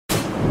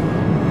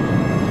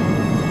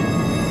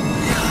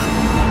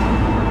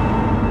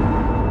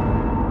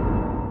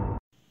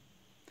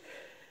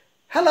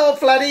Hello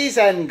Floodies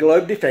and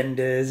Globe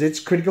Defenders,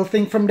 it's Critical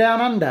Think from Down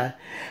Under,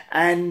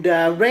 and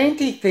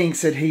Ranty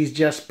thinks that he's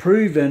just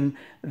proven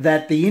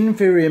that the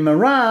Inferior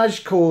Mirage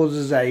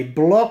causes a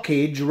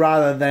blockage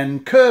rather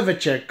than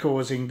curvature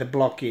causing the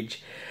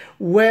blockage.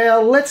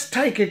 Well, let's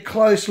take a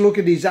close look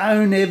at his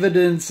own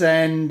evidence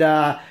and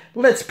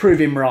let's prove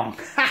him wrong.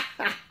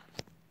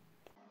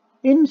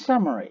 In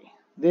summary,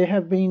 there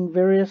have been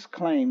various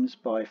claims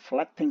by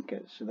flat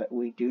thinkers that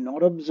we do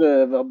not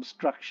observe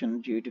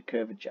obstruction due to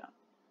curvature.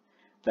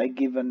 They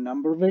give a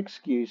number of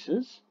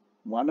excuses,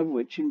 one of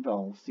which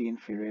involves the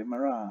Inferior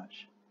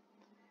Mirage.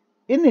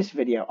 In this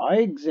video, I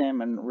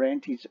examine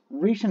Ranty's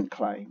recent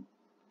claim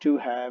to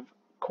have,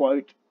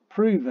 quote,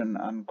 proven,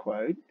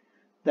 unquote,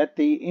 that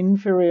the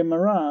Inferior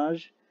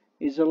Mirage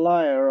is a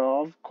layer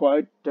of,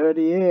 quote,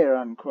 dirty air,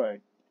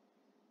 unquote.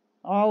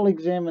 I'll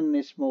examine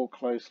this more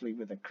closely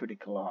with a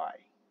critical eye.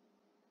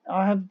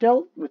 I have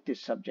dealt with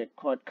this subject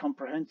quite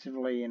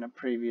comprehensively in a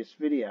previous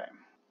video.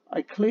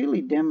 I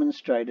clearly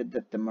demonstrated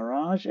that the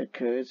mirage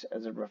occurs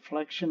as a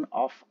reflection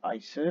off a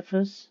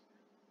surface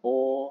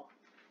or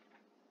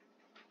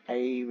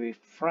a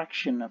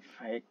refraction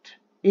effect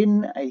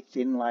in a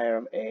thin layer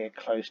of air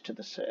close to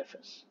the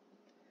surface.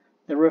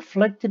 The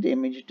reflected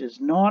image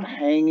does not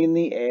hang in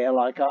the air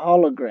like a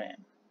hologram.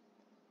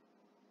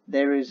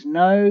 There is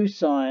no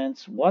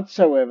science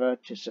whatsoever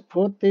to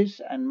support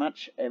this and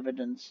much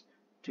evidence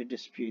to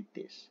dispute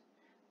this.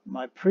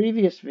 My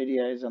previous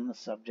videos on the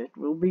subject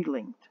will be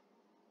linked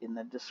in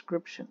the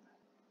description.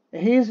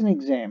 Here's an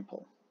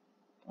example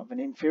of an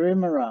inferior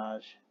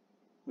mirage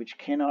which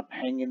cannot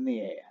hang in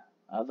the air.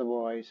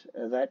 Otherwise,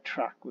 that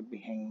truck would be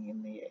hanging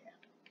in the air.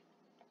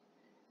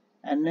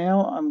 And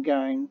now I'm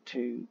going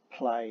to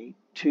play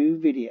two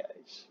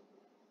videos.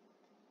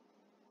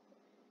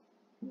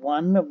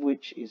 One of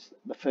which is,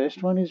 the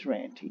first one is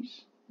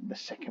Ranty's, the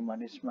second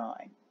one is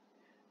mine.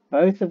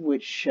 Both of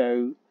which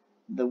show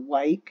the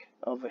wake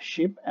of a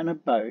ship and a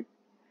boat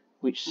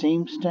which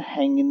seems to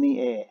hang in the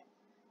air.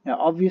 Now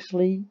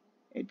obviously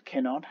it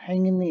cannot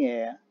hang in the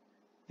air.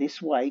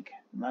 This wake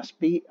must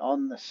be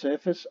on the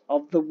surface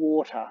of the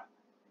water,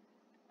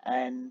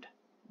 and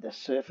the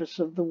surface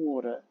of the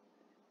water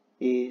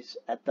is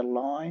at the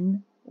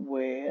line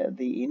where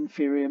the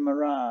inferior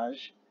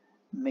mirage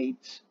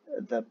meets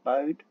the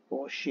boat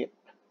or ship.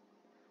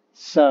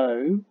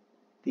 So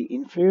the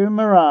inferior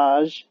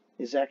mirage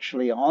is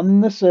actually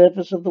on the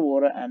surface of the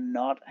water and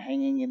not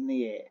hanging in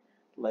the air.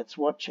 Let's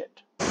watch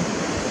it.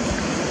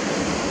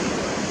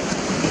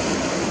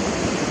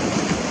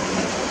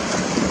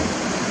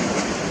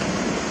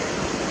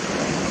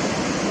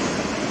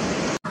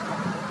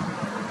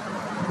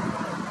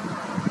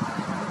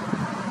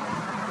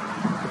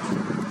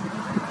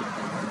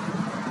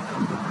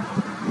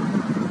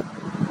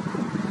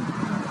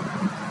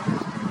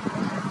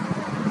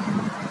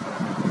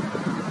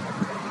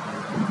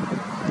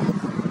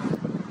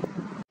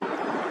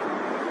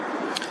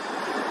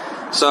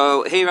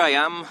 So here I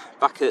am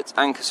back at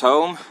Anchor's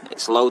home.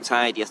 It's low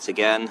tide yet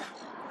again.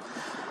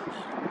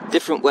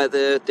 Different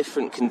weather,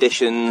 different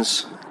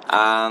conditions,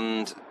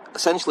 and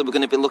essentially we're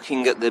going to be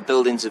looking at the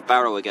buildings of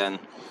Barrow again.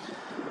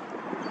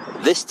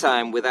 This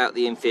time without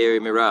the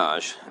Inferior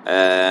Mirage.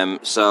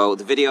 So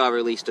the video I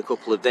released a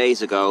couple of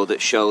days ago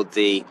that showed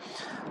the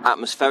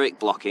atmospheric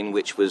blocking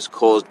which was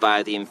caused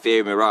by the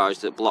Inferior Mirage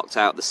that blocked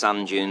out the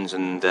sand dunes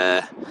and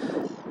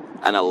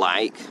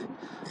alike.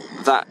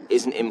 That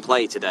isn't in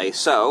play today,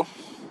 so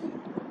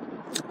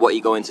what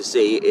you're going to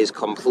see is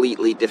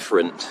completely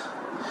different.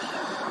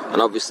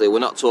 And obviously we're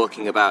not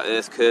talking about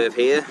earth curve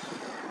here,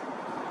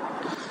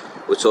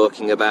 we're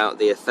talking about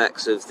the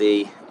effects of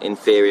the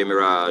Inferior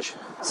Mirage.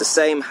 It's the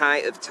same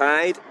height of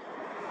tide,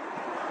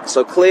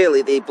 so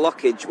clearly the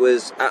blockage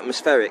was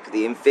atmospheric.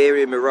 The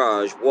Inferior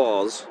Mirage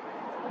was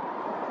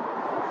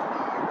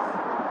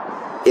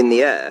in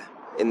the air,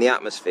 in the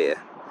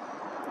atmosphere.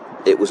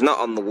 It was not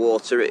on the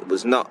water, it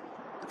was not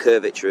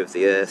curvature of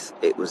the earth,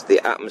 it was the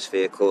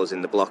atmosphere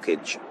causing the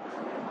blockage.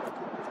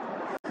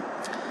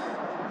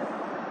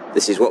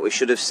 This is what we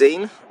should have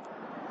seen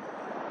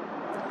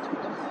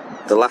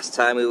the last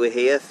time we were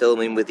here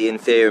filming with the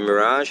Inferior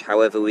Mirage.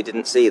 However, we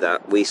didn't see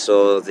that. We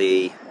saw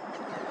the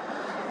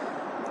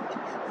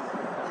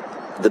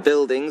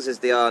buildings as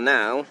they are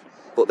now,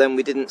 but then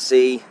we didn't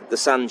see the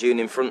sand dune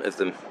in front of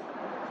them.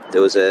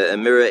 There was a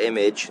mirror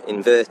image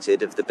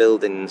inverted of the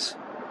buildings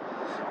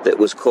that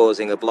was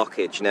causing a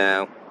blockage.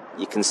 Now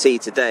you can see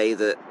today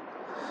that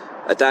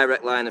a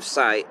direct line of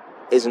sight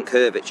isn't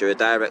curvature, a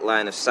direct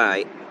line of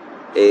sight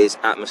is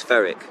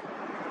atmospheric.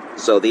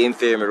 So the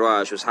Inferior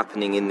Mirage was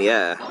happening in the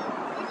air.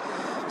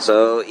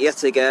 So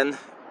yet again,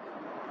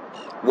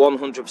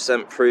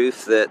 100%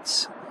 proof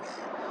that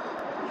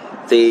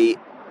the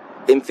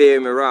Inferior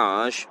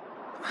Mirage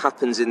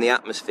happens in the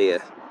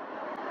atmosphere.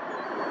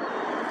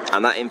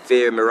 And that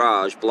Inferior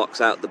Mirage blocks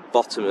out the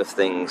bottom of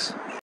things.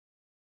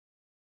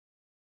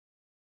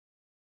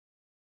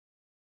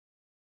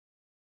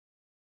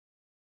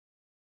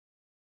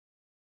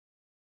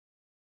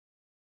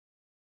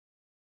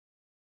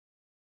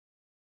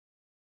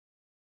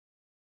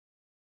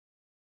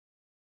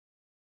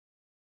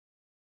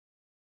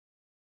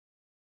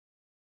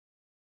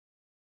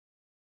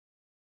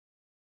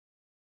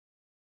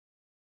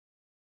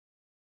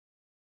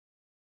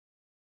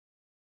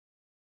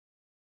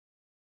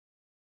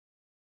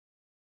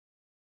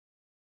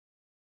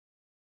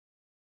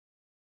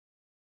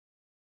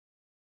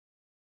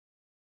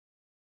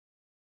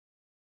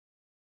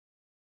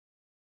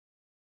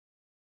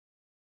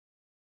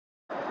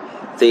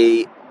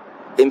 The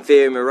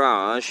Inferior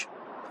Mirage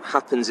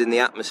happens in the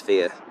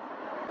atmosphere.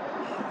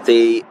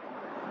 The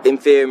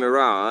Inferior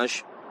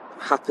Mirage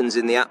happens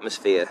in the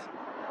atmosphere.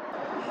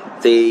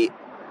 The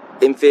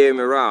Inferior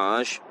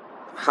Mirage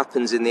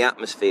happens in the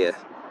atmosphere.